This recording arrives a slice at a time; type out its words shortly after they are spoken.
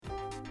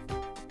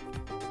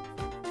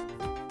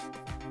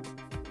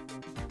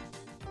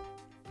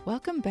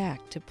Welcome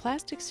back to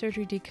Plastic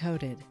Surgery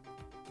Decoded,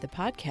 the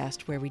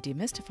podcast where we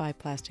demystify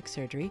plastic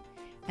surgery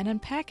and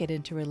unpack it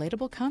into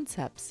relatable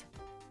concepts.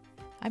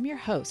 I'm your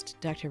host,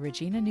 Dr.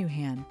 Regina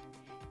Newhan,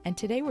 and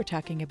today we're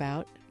talking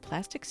about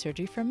plastic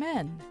surgery for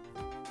men.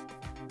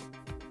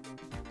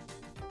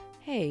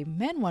 Hey,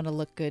 men want to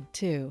look good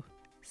too.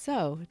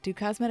 So, do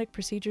cosmetic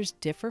procedures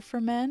differ for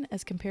men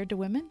as compared to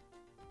women?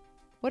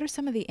 What are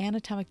some of the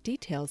anatomic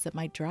details that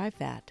might drive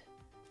that?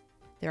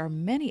 There are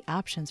many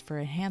options for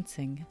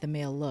enhancing the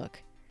male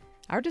look.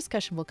 Our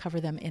discussion will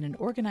cover them in an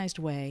organized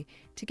way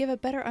to give a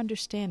better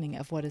understanding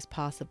of what is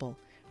possible,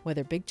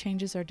 whether big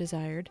changes are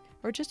desired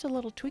or just a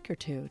little tweak or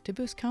two to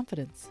boost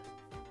confidence.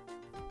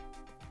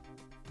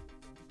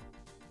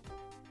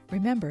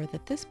 Remember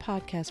that this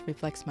podcast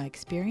reflects my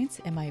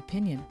experience and my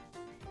opinion.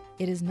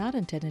 It is not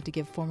intended to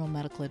give formal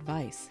medical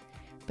advice,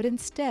 but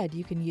instead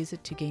you can use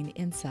it to gain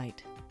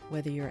insight,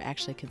 whether you're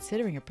actually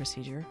considering a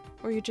procedure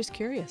or you're just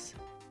curious.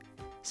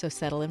 So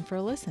settle in for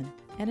a listen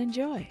and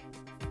enjoy.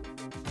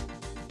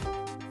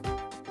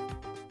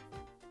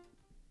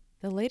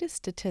 The latest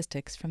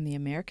statistics from the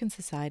American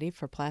Society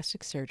for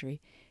Plastic Surgery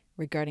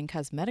regarding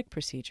cosmetic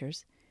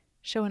procedures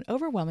show an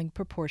overwhelming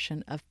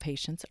proportion of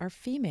patients are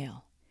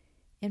female.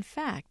 In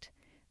fact,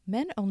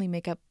 men only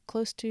make up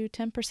close to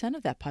 10%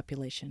 of that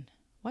population.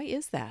 Why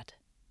is that?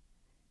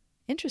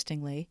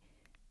 Interestingly,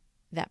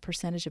 that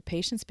percentage of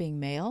patients being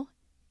male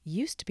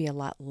used to be a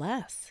lot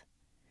less.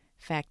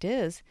 Fact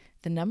is,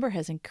 the number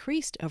has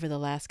increased over the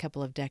last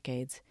couple of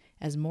decades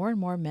as more and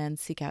more men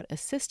seek out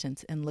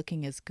assistance in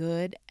looking as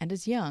good and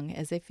as young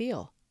as they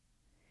feel.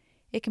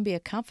 It can be a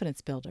confidence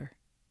builder.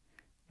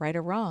 Right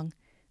or wrong,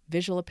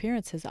 visual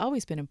appearance has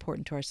always been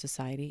important to our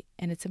society,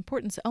 and its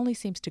importance only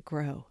seems to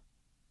grow.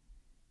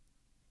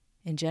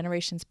 In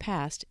generations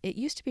past, it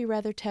used to be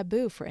rather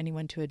taboo for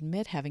anyone to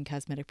admit having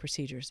cosmetic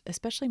procedures,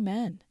 especially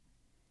men.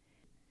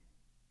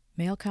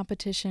 Male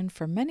competition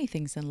for many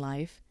things in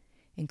life,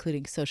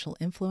 including social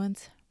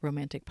influence,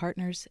 romantic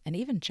partners, and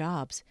even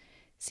jobs,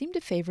 seem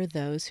to favor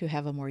those who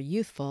have a more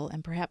youthful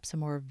and perhaps a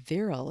more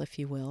virile, if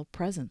you will,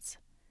 presence.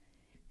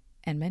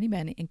 And many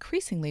men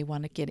increasingly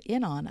want to get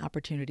in on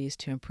opportunities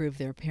to improve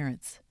their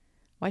appearance.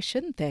 Why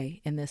shouldn't they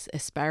in this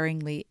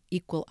aspiringly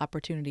equal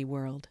opportunity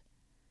world?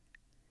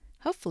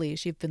 Hopefully,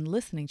 as you've been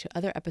listening to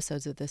other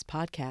episodes of this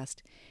podcast,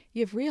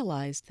 you have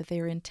realized that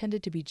they are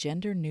intended to be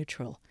gender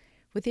neutral,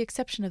 with the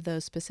exception of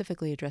those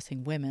specifically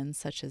addressing women,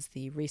 such as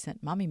the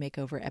recent Mommy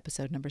Makeover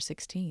episode number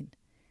 16.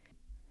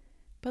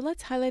 But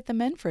let's highlight the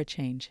men for a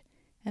change,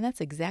 and that's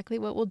exactly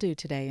what we'll do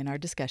today in our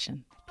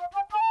discussion.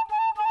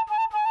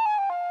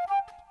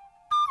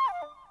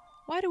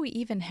 Why do we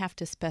even have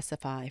to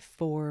specify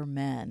for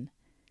men?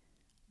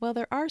 Well,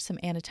 there are some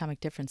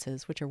anatomic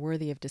differences which are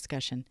worthy of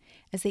discussion,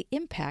 as they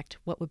impact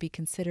what would be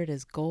considered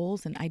as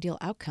goals and ideal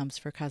outcomes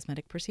for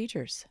cosmetic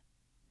procedures.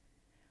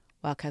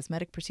 While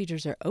cosmetic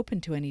procedures are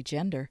open to any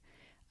gender,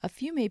 a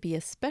few may be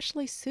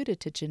especially suited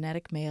to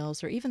genetic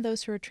males or even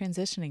those who are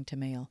transitioning to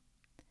male.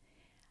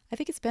 I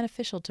think it's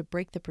beneficial to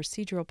break the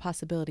procedural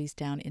possibilities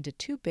down into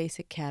two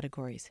basic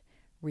categories: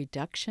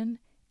 reduction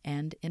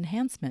and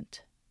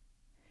enhancement.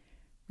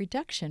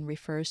 Reduction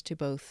refers to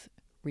both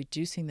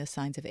reducing the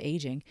signs of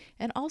aging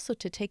and also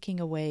to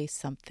taking away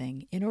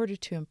something in order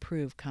to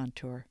improve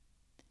contour,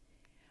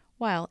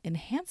 while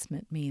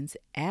enhancement means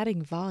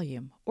adding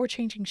volume or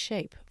changing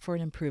shape for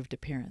an improved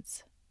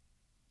appearance.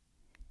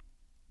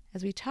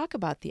 As we talk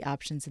about the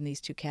options in these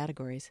two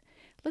categories,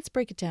 let's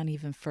break it down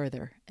even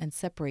further and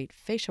separate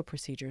facial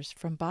procedures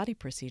from body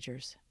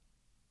procedures.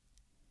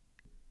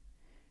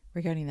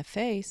 Regarding the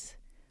face,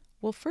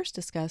 we'll first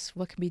discuss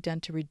what can be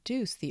done to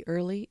reduce the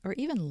early or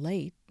even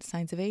late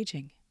signs of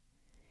aging.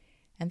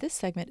 And this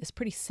segment is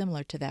pretty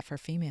similar to that for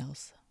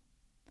females.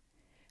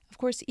 Of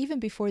course, even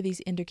before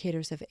these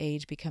indicators of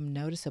age become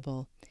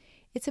noticeable,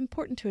 it's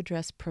important to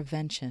address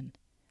prevention,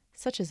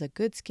 such as a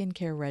good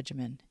skincare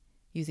regimen,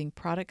 using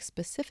products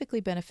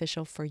specifically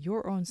beneficial for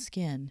your own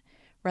skin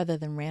rather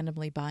than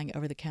randomly buying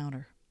over the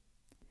counter.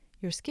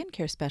 Your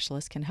skincare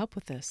specialist can help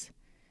with this.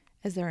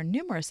 As there are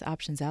numerous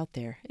options out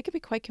there, it can be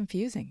quite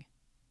confusing.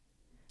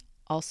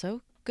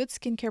 Also, good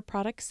skincare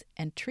products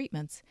and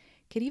treatments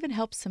can even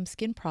help some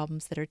skin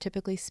problems that are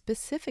typically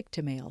specific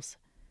to males.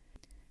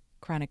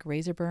 Chronic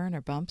razor burn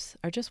or bumps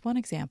are just one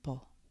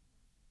example.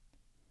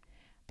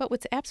 But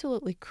what's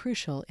absolutely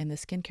crucial in the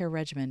skincare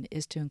regimen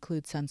is to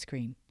include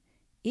sunscreen,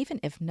 even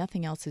if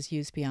nothing else is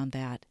used beyond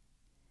that.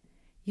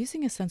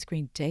 Using a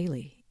sunscreen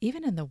daily,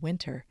 even in the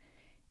winter,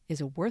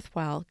 is a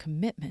worthwhile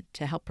commitment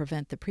to help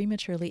prevent the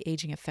prematurely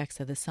aging effects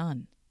of the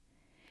sun.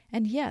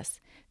 And yes,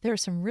 there are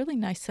some really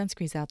nice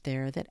sunscreens out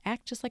there that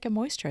act just like a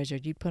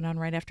moisturizer you'd put on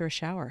right after a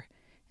shower,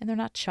 and they're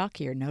not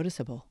chalky or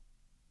noticeable.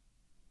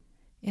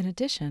 In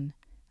addition,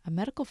 a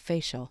medical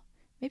facial,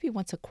 maybe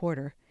once a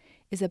quarter,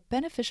 is a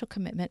beneficial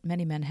commitment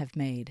many men have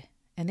made,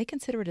 and they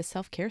consider it a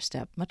self-care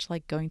step, much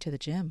like going to the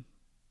gym.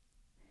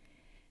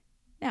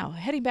 Now,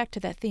 heading back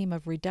to that theme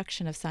of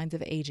reduction of signs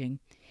of aging,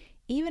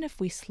 even if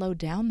we slow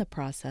down the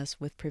process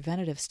with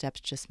preventative steps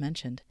just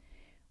mentioned,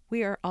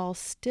 we are all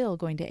still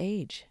going to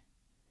age.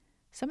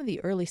 Some of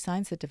the early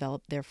signs that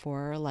develop,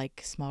 therefore,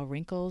 like small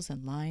wrinkles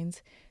and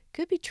lines,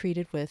 could be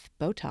treated with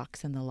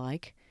Botox and the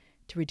like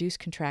to reduce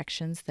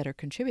contractions that are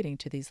contributing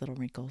to these little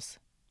wrinkles.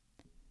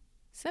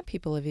 Some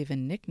people have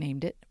even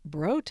nicknamed it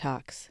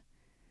Brotox.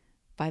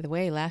 By the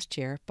way, last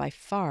year, by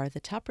far, the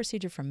top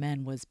procedure for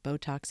men was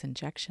Botox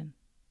injection.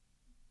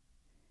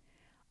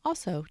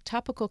 Also,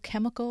 topical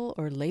chemical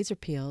or laser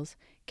peels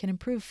can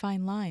improve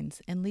fine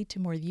lines and lead to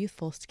more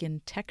youthful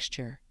skin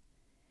texture.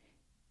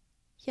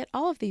 Yet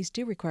all of these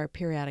do require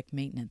periodic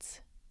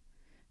maintenance.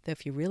 Though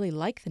if you really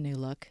like the new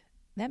look,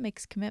 that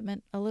makes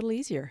commitment a little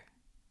easier.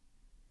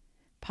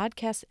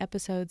 Podcast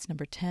episodes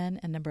number 10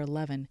 and number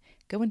 11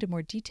 go into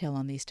more detail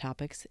on these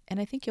topics, and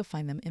I think you'll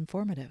find them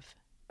informative.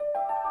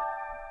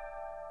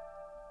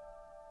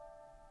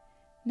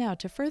 Now,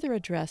 to further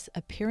address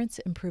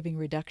appearance-improving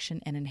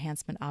reduction and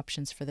enhancement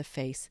options for the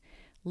face,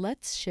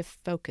 let's shift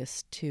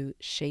focus to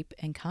shape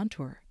and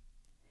contour.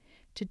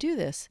 To do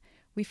this,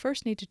 we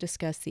first need to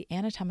discuss the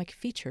anatomic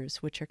features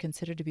which are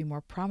considered to be more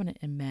prominent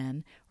in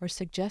men or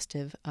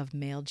suggestive of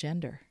male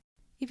gender,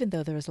 even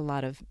though there is a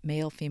lot of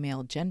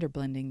male-female gender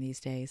blending these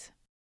days.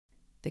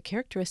 The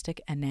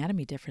characteristic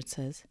anatomy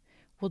differences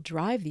will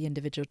drive the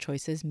individual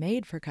choices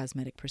made for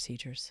cosmetic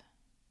procedures.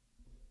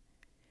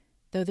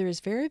 Though there is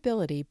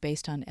variability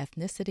based on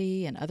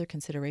ethnicity and other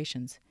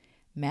considerations,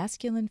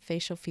 masculine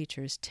facial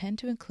features tend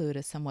to include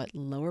a somewhat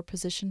lower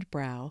positioned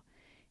brow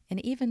and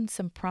even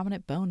some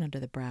prominent bone under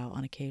the brow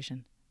on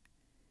occasion.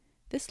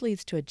 This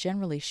leads to a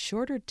generally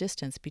shorter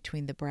distance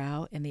between the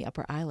brow and the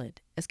upper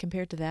eyelid as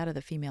compared to that of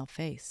the female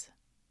face.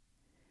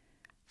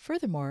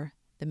 Furthermore,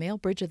 the male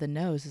bridge of the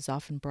nose is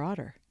often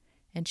broader,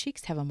 and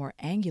cheeks have a more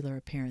angular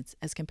appearance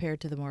as compared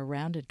to the more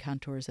rounded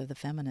contours of the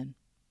feminine.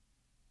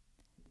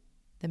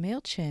 The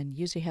male chin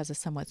usually has a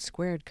somewhat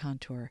squared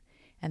contour,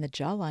 and the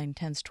jawline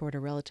tends toward a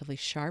relatively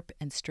sharp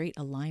and straight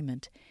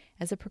alignment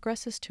as it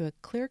progresses to a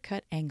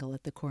clear-cut angle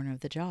at the corner of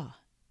the jaw.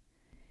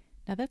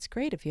 Now that's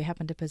great if you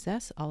happen to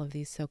possess all of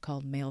these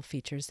so-called male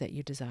features that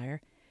you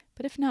desire,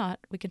 but if not,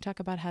 we can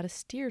talk about how to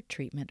steer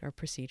treatment or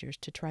procedures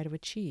to try to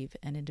achieve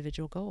an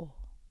individual goal.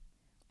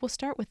 We'll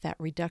start with that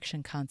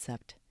reduction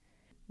concept.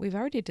 We've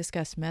already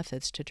discussed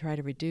methods to try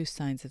to reduce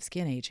signs of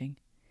skin aging,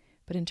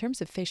 but in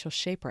terms of facial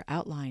shape or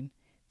outline,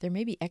 there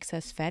may be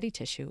excess fatty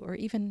tissue or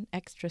even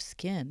extra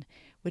skin,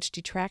 which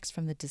detracts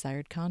from the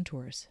desired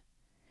contours.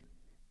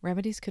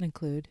 Remedies could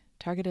include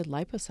targeted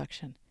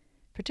liposuction,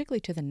 particularly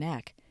to the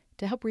neck,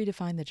 to help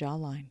redefine the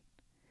jawline.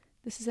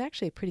 This is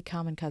actually a pretty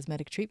common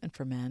cosmetic treatment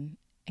for men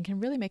and can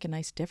really make a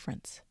nice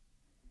difference.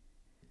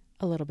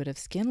 A little bit of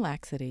skin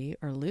laxity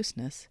or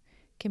looseness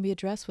can be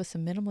addressed with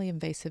some minimally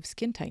invasive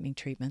skin tightening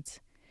treatments,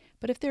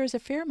 but if there is a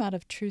fair amount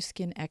of true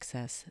skin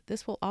excess,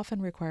 this will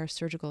often require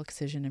surgical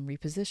excision and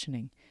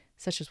repositioning,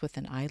 such as with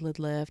an eyelid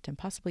lift and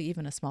possibly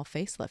even a small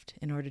facelift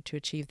in order to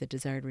achieve the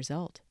desired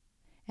result.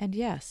 And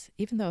yes,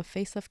 even though a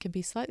facelift can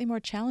be slightly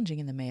more challenging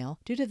in the male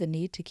due to the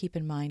need to keep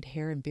in mind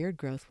hair and beard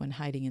growth when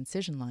hiding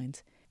incision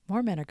lines,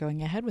 more men are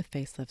going ahead with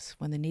facelifts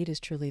when the need is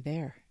truly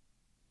there.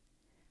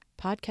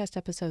 Podcast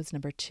episodes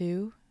number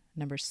 2,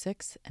 number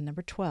 6, and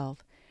number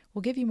 12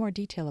 will give you more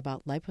detail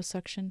about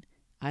liposuction,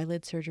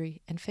 eyelid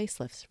surgery, and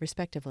facelifts,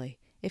 respectively,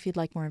 if you'd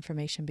like more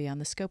information beyond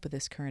the scope of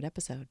this current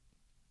episode.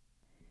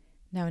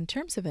 Now, in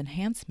terms of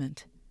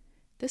enhancement,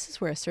 this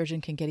is where a surgeon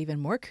can get even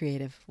more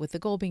creative, with the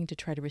goal being to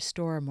try to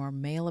restore a more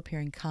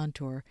male-appearing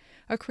contour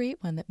or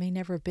create one that may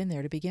never have been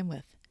there to begin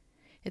with.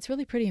 It's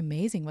really pretty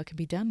amazing what can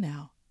be done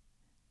now.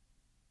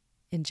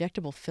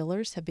 Injectable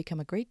fillers have become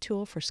a great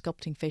tool for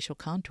sculpting facial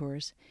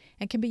contours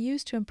and can be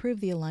used to improve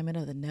the alignment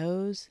of the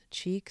nose,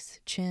 cheeks,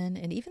 chin,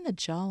 and even the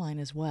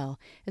jawline as well,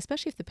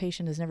 especially if the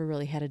patient has never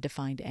really had a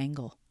defined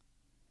angle.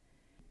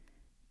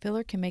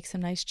 Filler can make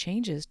some nice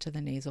changes to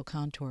the nasal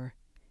contour,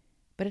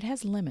 but it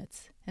has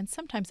limits, and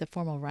sometimes a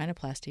formal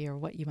rhinoplasty, or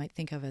what you might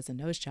think of as a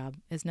nose job,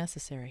 is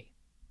necessary.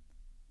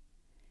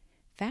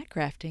 Fat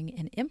grafting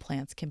and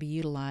implants can be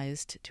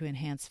utilized to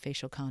enhance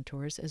facial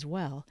contours as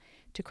well,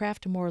 to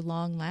craft a more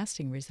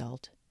long-lasting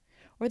result,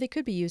 or they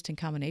could be used in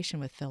combination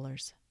with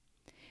fillers.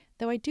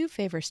 Though I do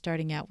favor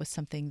starting out with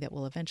something that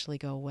will eventually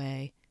go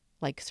away,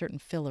 like certain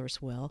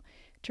fillers will,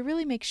 to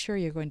really make sure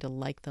you're going to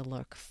like the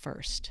look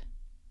first.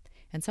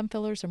 And some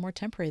fillers are more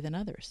temporary than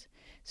others,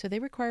 so they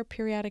require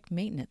periodic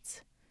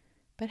maintenance.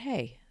 But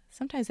hey,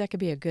 sometimes that could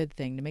be a good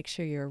thing to make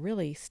sure you're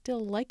really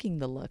still liking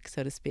the look,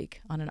 so to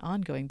speak, on an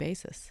ongoing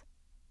basis.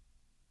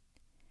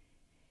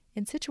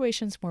 In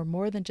situations where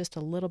more than just a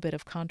little bit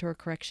of contour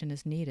correction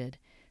is needed,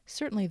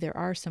 certainly there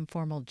are some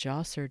formal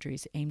jaw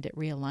surgeries aimed at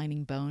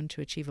realigning bone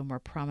to achieve a more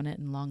prominent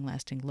and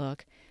long-lasting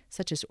look,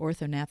 such as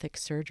orthognathic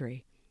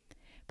surgery.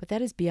 But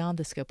that is beyond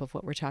the scope of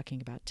what we're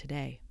talking about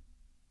today.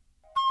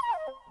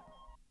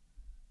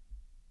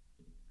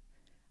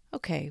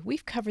 Okay,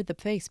 we've covered the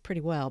face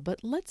pretty well,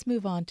 but let's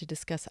move on to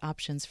discuss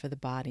options for the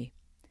body.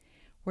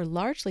 We're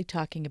largely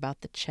talking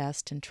about the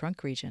chest and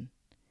trunk region.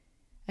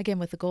 Again,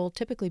 with the goal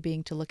typically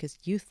being to look as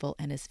youthful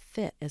and as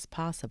fit as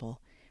possible,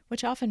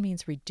 which often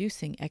means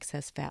reducing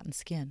excess fat and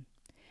skin.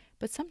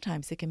 But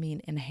sometimes it can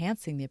mean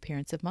enhancing the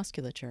appearance of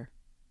musculature.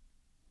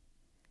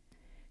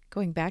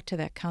 Going back to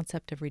that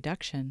concept of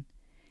reduction,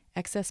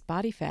 excess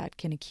body fat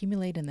can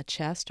accumulate in the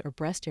chest or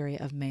breast area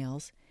of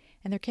males,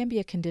 and there can be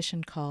a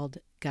condition called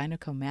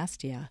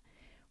gynecomastia,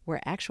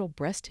 where actual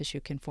breast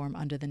tissue can form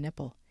under the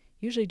nipple,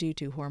 usually due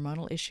to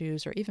hormonal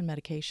issues or even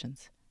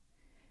medications.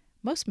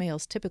 Most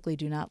males typically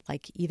do not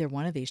like either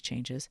one of these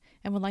changes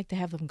and would like to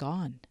have them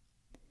gone.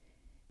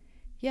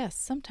 Yes,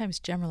 sometimes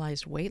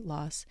generalized weight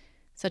loss,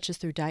 such as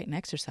through diet and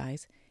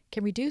exercise,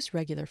 can reduce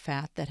regular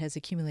fat that has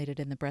accumulated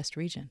in the breast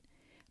region,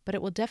 but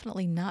it will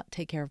definitely not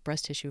take care of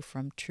breast tissue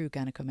from true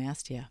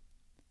gynecomastia.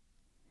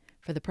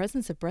 For the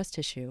presence of breast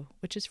tissue,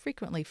 which is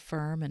frequently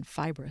firm and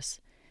fibrous,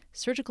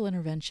 surgical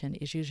intervention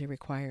is usually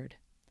required.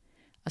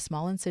 A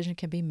small incision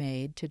can be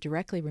made to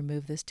directly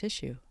remove this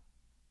tissue.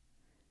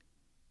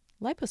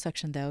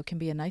 Liposuction, though, can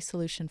be a nice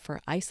solution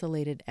for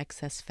isolated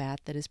excess fat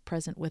that is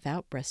present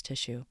without breast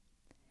tissue.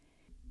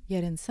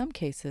 Yet in some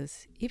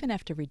cases, even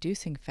after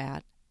reducing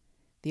fat,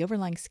 the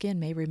overlying skin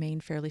may remain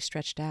fairly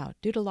stretched out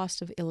due to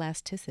loss of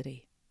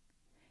elasticity.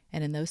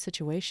 And in those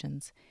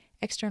situations,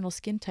 external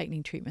skin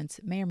tightening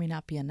treatments may or may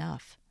not be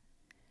enough.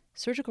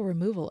 Surgical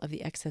removal of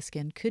the excess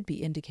skin could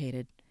be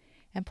indicated,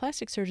 and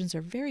plastic surgeons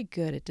are very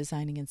good at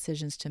designing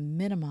incisions to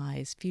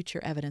minimize future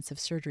evidence of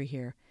surgery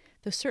here,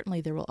 though certainly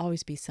there will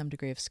always be some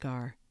degree of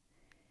scar.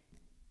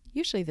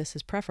 Usually this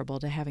is preferable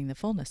to having the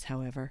fullness,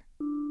 however.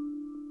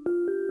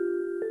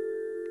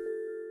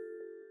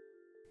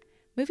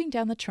 Moving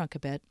down the trunk a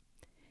bit,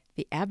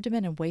 the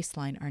abdomen and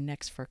waistline are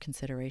next for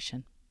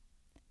consideration.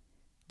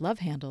 Love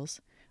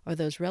handles, or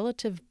those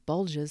relative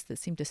bulges that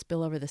seem to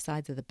spill over the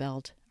sides of the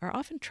belt, are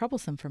often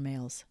troublesome for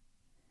males.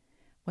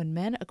 When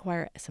men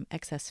acquire some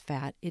excess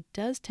fat, it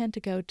does tend to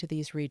go to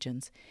these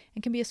regions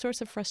and can be a source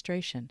of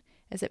frustration,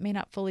 as it may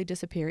not fully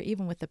disappear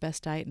even with the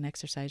best diet and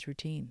exercise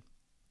routine.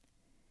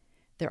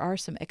 There are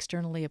some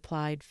externally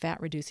applied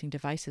fat-reducing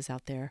devices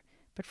out there,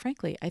 but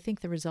frankly, I think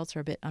the results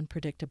are a bit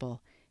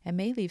unpredictable and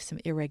may leave some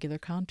irregular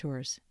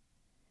contours.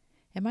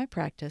 In my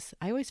practice,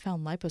 I always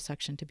found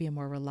liposuction to be a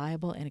more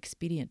reliable and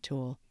expedient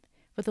tool,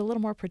 with a little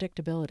more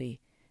predictability,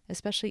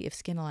 especially if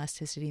skin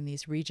elasticity in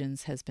these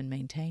regions has been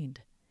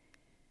maintained.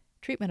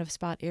 Treatment of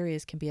spot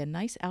areas can be a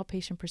nice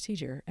outpatient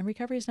procedure, and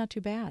recovery is not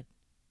too bad.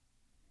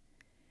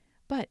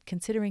 But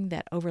considering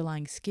that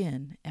overlying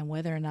skin and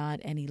whether or not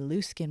any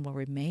loose skin will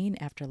remain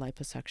after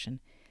liposuction,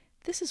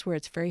 this is where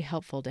it's very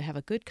helpful to have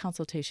a good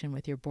consultation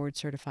with your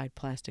board-certified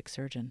plastic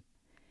surgeon.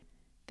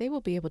 They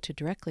will be able to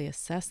directly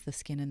assess the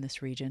skin in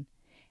this region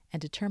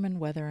and determine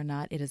whether or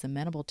not it is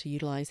amenable to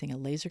utilizing a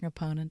laser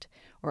component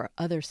or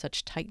other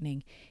such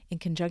tightening in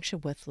conjunction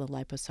with the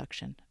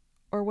liposuction,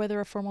 or whether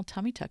a formal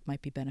tummy tuck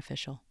might be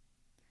beneficial.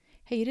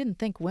 Hey, you didn't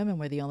think women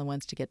were the only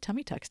ones to get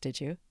tummy tucks,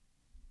 did you?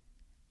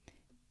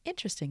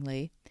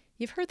 Interestingly,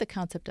 you've heard the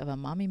concept of a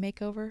mommy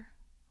makeover,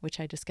 which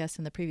I discussed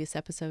in the previous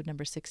episode,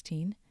 number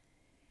 16.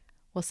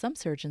 Well, some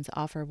surgeons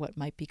offer what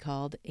might be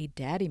called a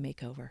daddy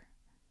makeover.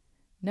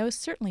 No,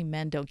 certainly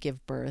men don't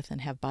give birth and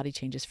have body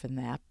changes from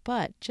that,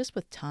 but just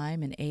with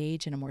time and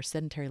age and a more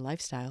sedentary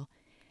lifestyle,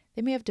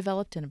 they may have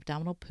developed an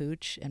abdominal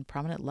pooch and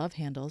prominent love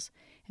handles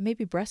and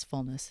maybe breast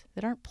fullness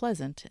that aren't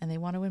pleasant and they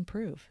want to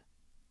improve.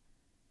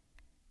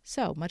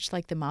 So, much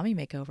like the mommy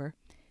makeover,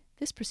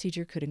 this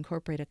procedure could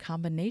incorporate a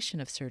combination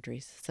of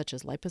surgeries such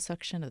as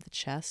liposuction of the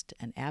chest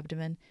and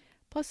abdomen,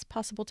 plus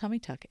possible tummy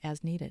tuck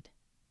as needed.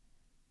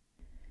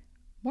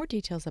 More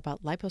details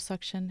about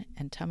liposuction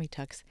and tummy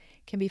tucks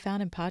can be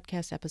found in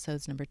podcast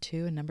episodes number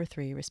 2 and number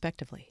 3,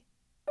 respectively.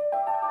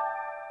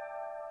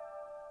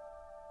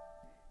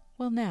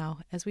 Well, now,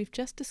 as we've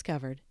just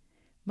discovered,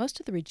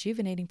 most of the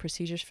rejuvenating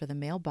procedures for the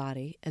male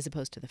body, as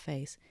opposed to the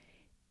face,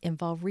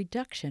 involve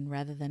reduction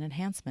rather than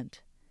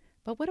enhancement.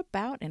 But what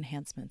about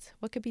enhancements?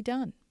 What could be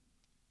done?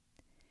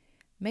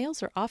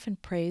 Males are often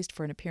praised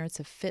for an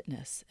appearance of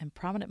fitness and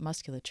prominent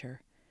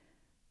musculature.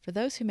 For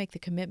those who make the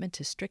commitment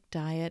to strict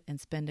diet and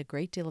spend a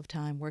great deal of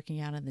time working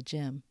out in the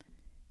gym,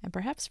 and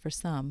perhaps for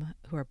some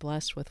who are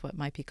blessed with what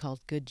might be called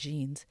good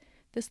genes,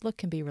 this look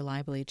can be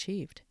reliably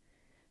achieved.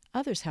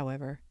 Others,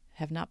 however,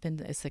 have not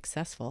been as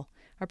successful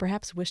or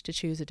perhaps wish to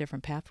choose a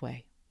different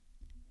pathway.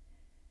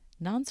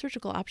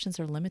 Non-surgical options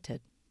are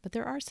limited, but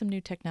there are some new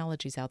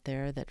technologies out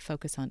there that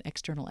focus on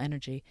external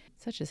energy,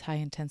 such as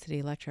high-intensity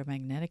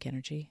electromagnetic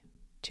energy,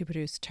 to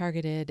produce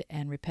targeted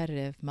and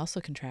repetitive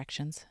muscle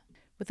contractions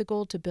with the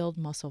goal to build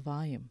muscle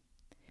volume.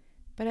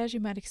 But as you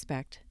might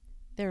expect,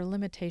 there are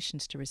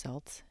limitations to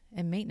results,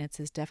 and maintenance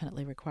is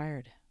definitely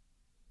required.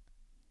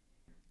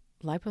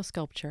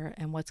 Liposculpture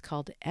and what's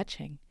called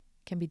etching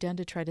can be done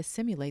to try to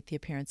simulate the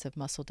appearance of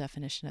muscle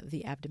definition of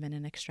the abdomen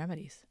and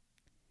extremities.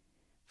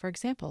 For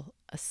example,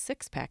 a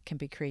six-pack can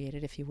be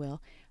created, if you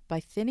will,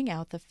 by thinning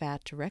out the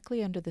fat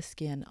directly under the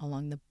skin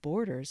along the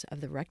borders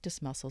of the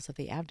rectus muscles of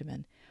the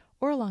abdomen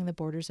or along the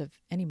borders of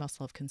any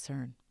muscle of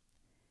concern.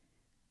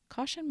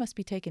 Caution must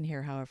be taken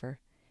here, however,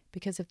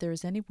 because if there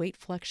is any weight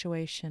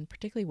fluctuation,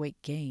 particularly weight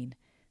gain,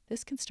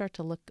 this can start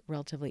to look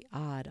relatively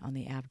odd on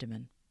the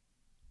abdomen.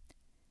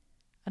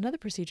 Another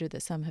procedure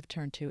that some have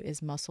turned to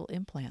is muscle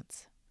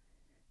implants.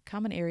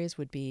 Common areas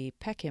would be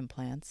pec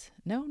implants,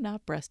 no,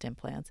 not breast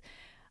implants,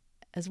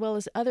 as well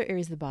as other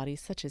areas of the body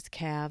such as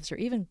calves or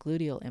even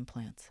gluteal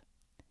implants.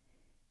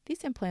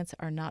 These implants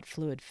are not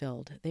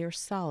fluid-filled. They are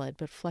solid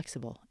but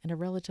flexible and are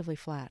relatively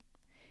flat.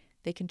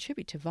 They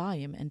contribute to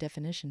volume and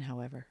definition,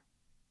 however.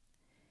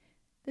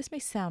 This may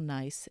sound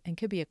nice and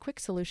could be a quick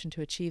solution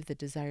to achieve the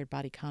desired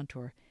body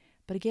contour,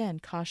 but again,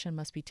 caution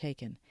must be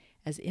taken,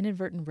 as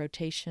inadvertent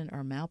rotation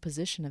or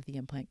malposition of the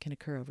implant can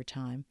occur over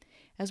time,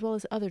 as well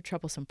as other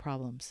troublesome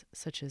problems,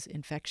 such as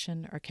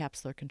infection or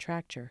capsular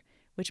contracture,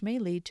 which may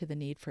lead to the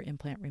need for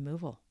implant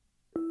removal.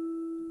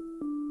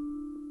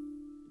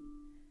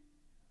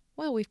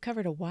 Well, we've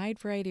covered a wide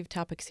variety of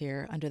topics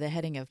here under the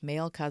heading of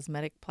male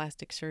cosmetic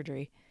plastic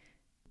surgery.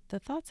 The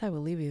thoughts I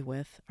will leave you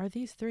with are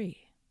these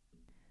three.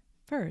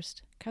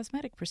 First,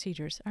 cosmetic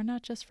procedures are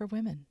not just for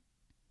women.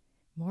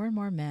 More and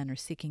more men are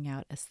seeking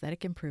out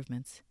aesthetic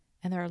improvements,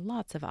 and there are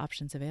lots of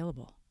options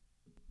available.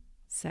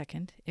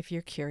 Second, if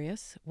you're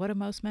curious, what do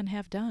most men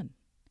have done?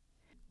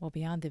 Well,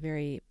 beyond the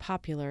very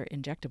popular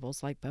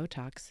injectables like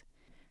Botox,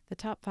 the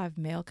top 5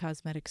 male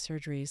cosmetic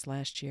surgeries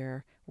last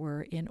year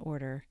were in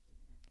order: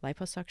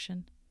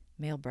 liposuction,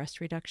 male breast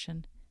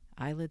reduction,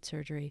 eyelid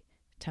surgery,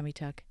 tummy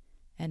tuck,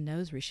 and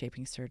nose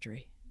reshaping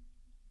surgery.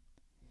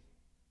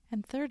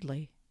 And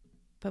thirdly,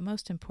 but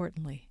most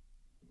importantly,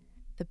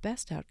 the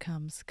best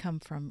outcomes come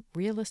from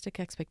realistic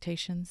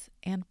expectations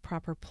and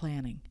proper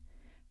planning,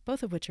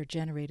 both of which are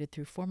generated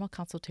through formal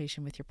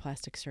consultation with your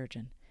plastic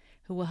surgeon,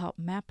 who will help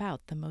map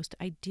out the most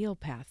ideal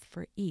path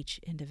for each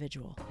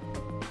individual.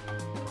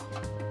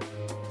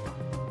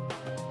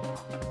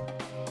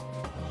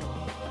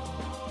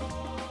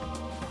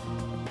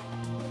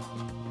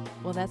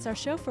 Well, that's our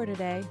show for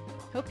today.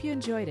 Hope you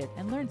enjoyed it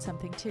and learned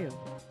something too.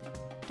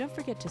 Don't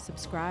forget to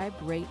subscribe,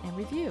 rate, and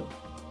review.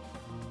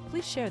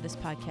 Please share this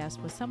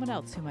podcast with someone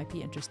else who might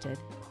be interested.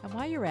 And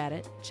while you're at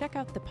it, check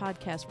out the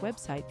podcast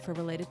website for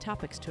related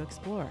topics to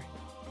explore.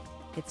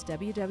 It's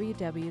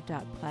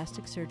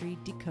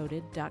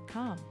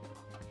www.plasticsurgerydecoded.com.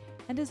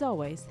 And as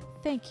always,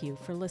 thank you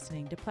for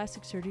listening to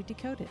Plastic Surgery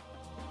Decoded.